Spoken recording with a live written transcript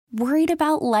Worried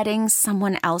about letting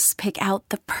someone else pick out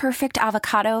the perfect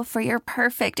avocado for your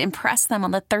perfect impress them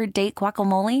on the third date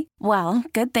guacamole? Well,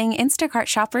 good thing Instacart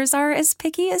shoppers are as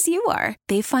picky as you are.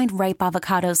 They find ripe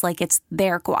avocados like it's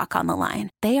their guac on the line.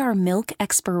 They are milk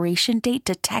expiration date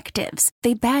detectives.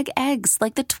 They bag eggs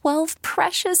like the 12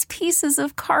 precious pieces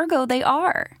of cargo they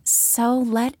are. So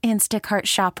let Instacart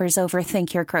shoppers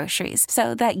overthink your groceries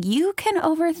so that you can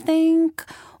overthink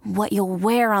what you'll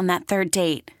wear on that third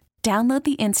date. Download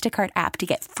the Instacart app to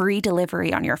get free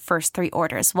delivery on your first 3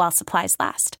 orders while supplies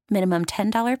last. Minimum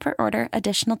 $10 per order.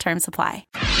 Additional terms apply.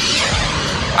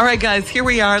 All right, guys, here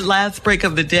we are. Last break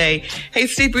of the day. Hey,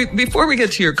 Steve, before we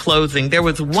get to your closing, there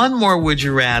was one more Would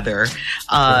You Rather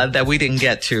that we didn't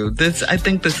get to. I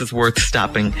think this is worth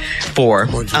stopping for.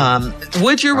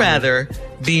 Would you rather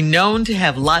be known to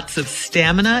have lots of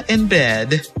stamina in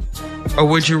bed, or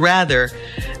would you rather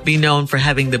be known for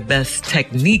having the best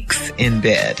techniques in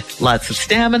bed? Lots of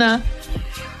stamina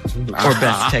or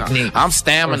best technique? I'm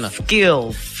stamina. Or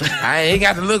skills. I ain't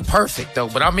got to look perfect, though,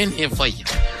 but I'm in here for you.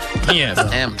 Yeah,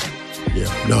 stamina.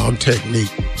 Yeah, no, I'm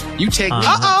technique. You technique?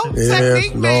 Uh-oh. Yes,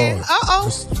 Technique, man. Lord. Uh-oh.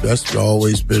 That's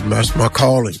always been, that's my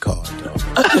calling card, though.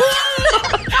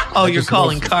 Oh, your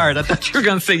calling card. I thought you were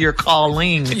going to say you're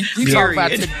calling. You talking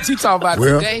about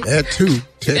today? That too.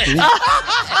 Technique.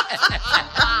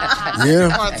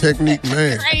 Yeah, technique,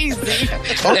 man. Crazy.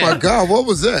 Oh, my God. What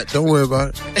was that? Don't worry about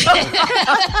it.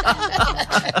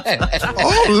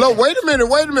 Oh, look. Wait a minute.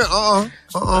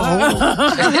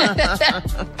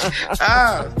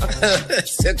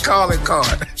 It's a calling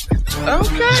card.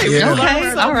 Okay. Yeah.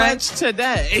 Okay, all right. Much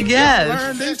today.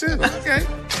 Yes. Learned it too. Okay.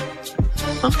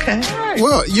 Okay.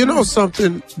 Well, you know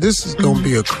something? This is going to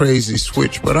be a crazy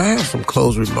switch, but I have some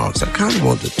close remarks. I kind of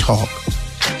want to talk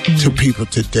to people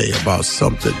today about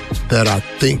something that I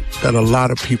think that a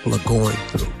lot of people are going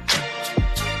through.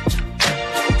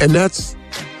 And that's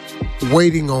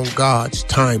waiting on God's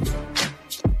timing.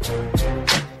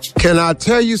 Can I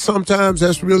tell you sometimes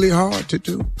that's really hard to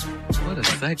do? What a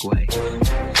segue.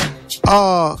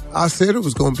 I said it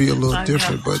was going to be a little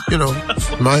different, but,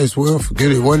 might as well forget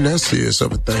it wasn't that serious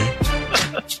of a thing.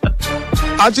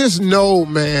 I just know,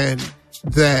 man,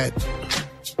 that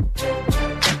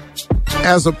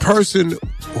as a person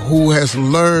who has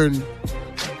learned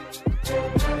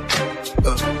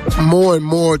more and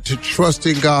more to trust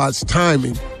in God's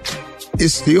timing,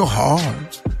 it's still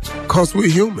hard because we're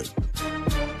human.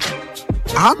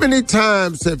 How many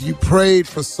times have you prayed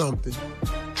for something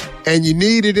and you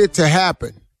needed it to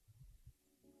happen,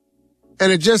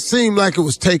 and it just seemed like it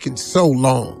was taking so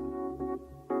long,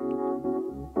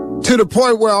 to the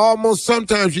point where almost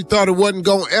sometimes you thought it wasn't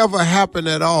going to ever happen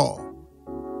at all?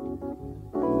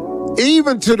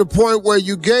 Even to the point where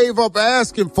you gave up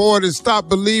asking for it and stopped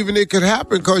believing it could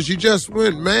happen because you just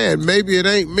went, man, maybe it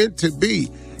ain't meant to be.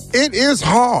 It is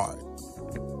hard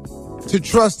to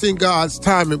trust in God's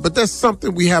timing, but that's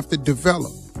something we have to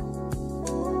develop.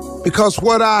 Because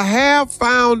what I have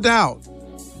found out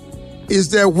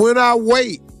is that when I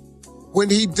wait, when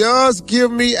he does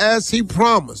give me as he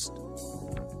promised,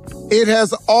 it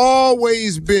has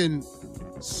always been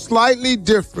slightly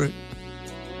different,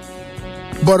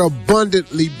 but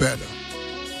abundantly better.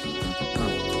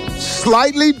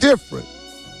 Slightly different.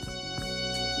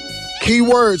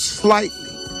 Keyword slightly.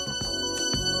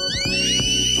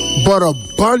 But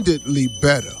abundantly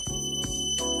better.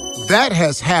 That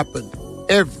has happened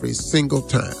every single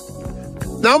time.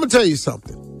 Now, I'm going to tell you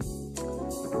something.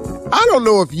 I don't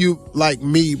know if you like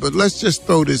me, but let's just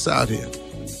throw this out here.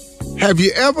 Have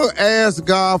you ever asked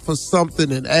God for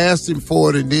something and asked him for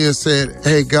it and then said,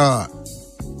 hey, God,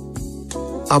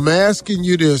 I'm asking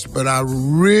you this, but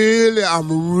I'm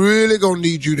really going to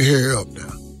need you to hurry up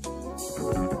now.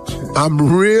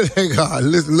 God,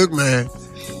 listen, look, man,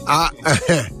 I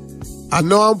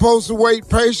know I'm supposed to wait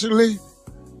patiently,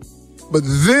 but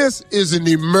this is an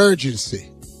emergency.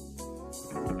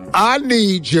 I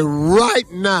need you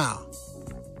right now.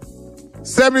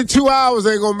 72 hours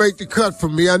ain't gonna make the cut for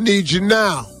me. I need you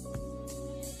now.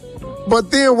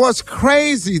 But then what's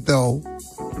crazy, though,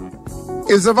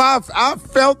 is if I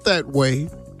felt that way,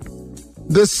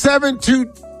 the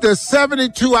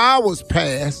 72 hours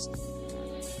passed,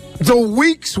 the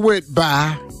weeks went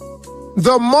by,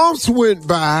 the months went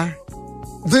by,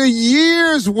 the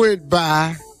years went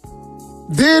by,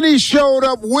 then he showed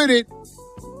up with it,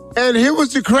 and here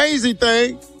was the crazy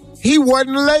thing, he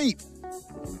wasn't late.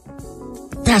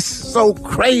 That's so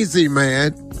crazy,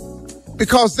 man.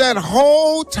 Because that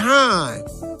whole time,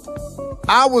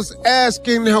 I was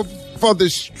asking him for the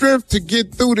strength to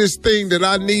get through this thing that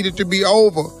I needed to be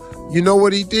over. You know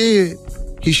what he did?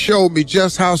 He showed me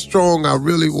just how strong I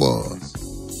really was.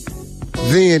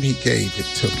 Then he gave it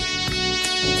to me.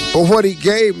 But what he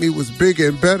gave me was bigger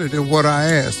and better than what I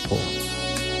asked for.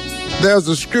 There's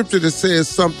a scripture that says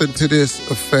something to this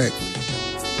effect,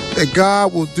 that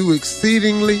God will do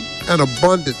exceedingly and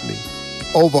abundantly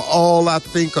over all I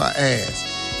think or ask.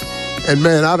 And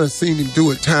man, I done seen him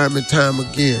do it time and time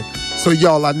again. So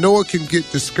y'all, I know it can get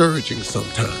discouraging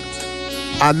sometimes.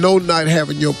 I know not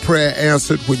having your prayer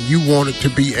answered when you want it to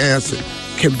be answered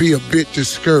can be a bit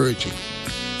discouraging.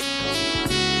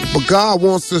 But God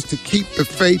wants us to keep the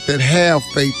faith and have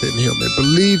faith in him and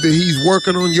believe that he's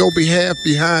working on your behalf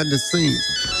behind the scenes.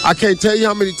 I can't tell you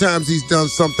how many times he's done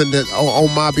something that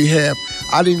on my behalf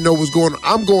I didn't know was going on.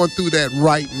 I'm going through that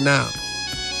right now.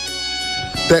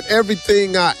 That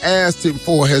everything I asked him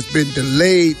for has been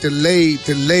delayed.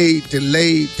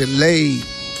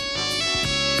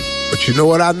 But you know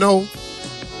what I know?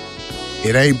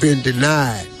 It ain't been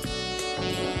denied.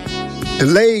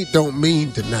 Delayed don't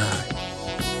mean denied.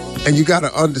 And you got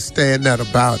to understand that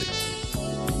about it.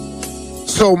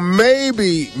 So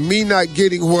maybe me not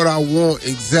getting what I want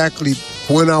exactly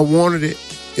when I wanted it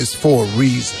is for a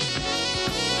reason.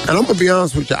 And I'm going to be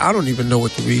honest with you, I don't even know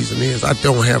what the reason is. I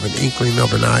don't have an inkling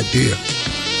of an idea.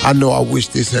 I know I wish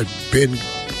this had been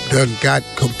got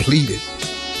completed,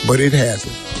 but it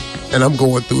hasn't. And I'm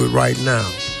going through it right now.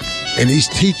 And he's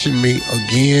teaching me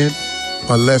again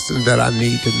a lesson that I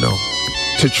need to know.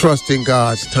 To trust in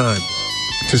God's timing.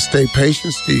 To stay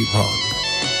patient, Steve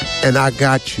Harvey. And I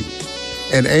got you.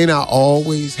 And ain't I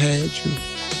always had you?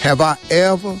 Have I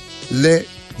ever let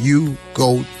you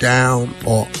go down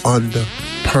or under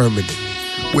permanently?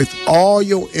 With all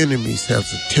your enemies have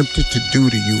attempted to do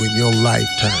to you in your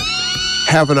lifetime,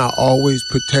 haven't I always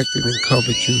protected and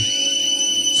covered you?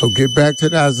 So get back to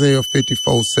the Isaiah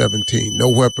 54:17. No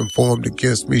weapon formed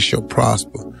against me shall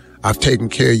prosper. I've taken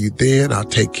care of you then, I'll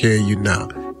take care of you now.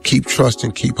 Keep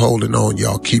trusting, keep holding on,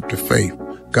 y'all. Keep the faith.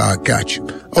 God got you.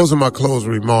 Those are my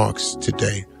closing remarks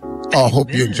today. I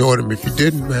hope you enjoyed them. If you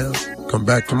didn't, man, come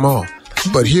back tomorrow.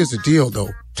 But here's the deal,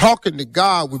 though. Talking to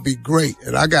God would be great,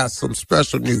 and I got some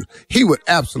special news. He would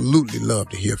absolutely love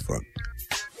to hear from you.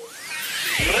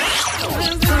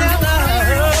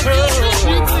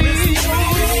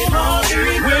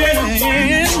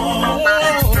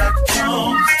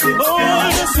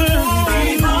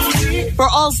 For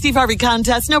all Steve Harvey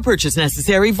contests, no purchase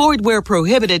necessary, void where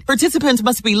prohibited. Participants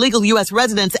must be legal U.S.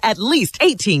 residents at least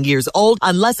 18 years old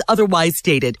unless otherwise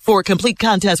stated. For complete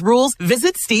contest rules,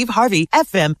 visit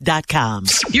SteveHarveyFM.com.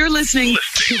 You're listening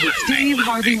to the Steve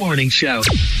Harvey Morning Show.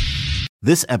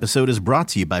 This episode is brought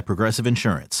to you by Progressive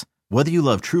Insurance. Whether you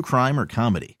love true crime or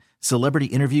comedy, celebrity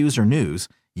interviews or news,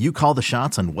 you call the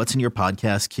shots on what's in your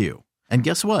podcast queue. And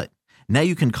guess what? Now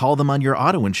you can call them on your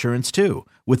auto insurance too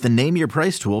with the Name Your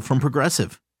Price tool from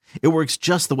Progressive. It works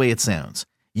just the way it sounds.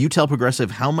 You tell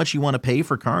Progressive how much you want to pay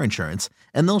for car insurance,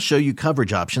 and they'll show you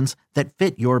coverage options that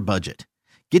fit your budget.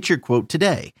 Get your quote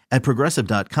today at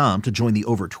Progressive.com to join the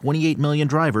over 28 million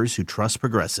drivers who trust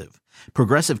Progressive.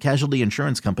 Progressive Casualty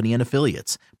Insurance Company and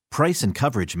Affiliates. Price and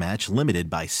coverage match limited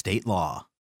by state law.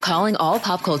 Calling all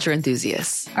pop culture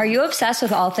enthusiasts. Are you obsessed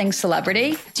with all things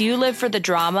celebrity? Do you live for the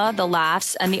drama, the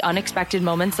laughs, and the unexpected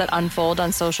moments that unfold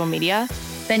on social media?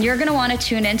 Then you're going to want to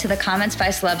tune in to the Comments by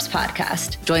Celebs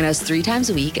podcast. Join us 3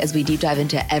 times a week as we deep dive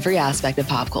into every aspect of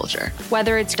pop culture.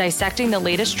 Whether it's dissecting the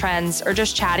latest trends or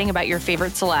just chatting about your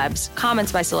favorite celebs,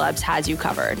 Comments by Celebs has you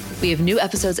covered. We have new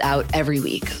episodes out every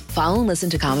week. Follow and listen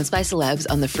to Comments by Celebs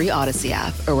on the free Odyssey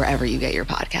app or wherever you get your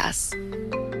podcasts.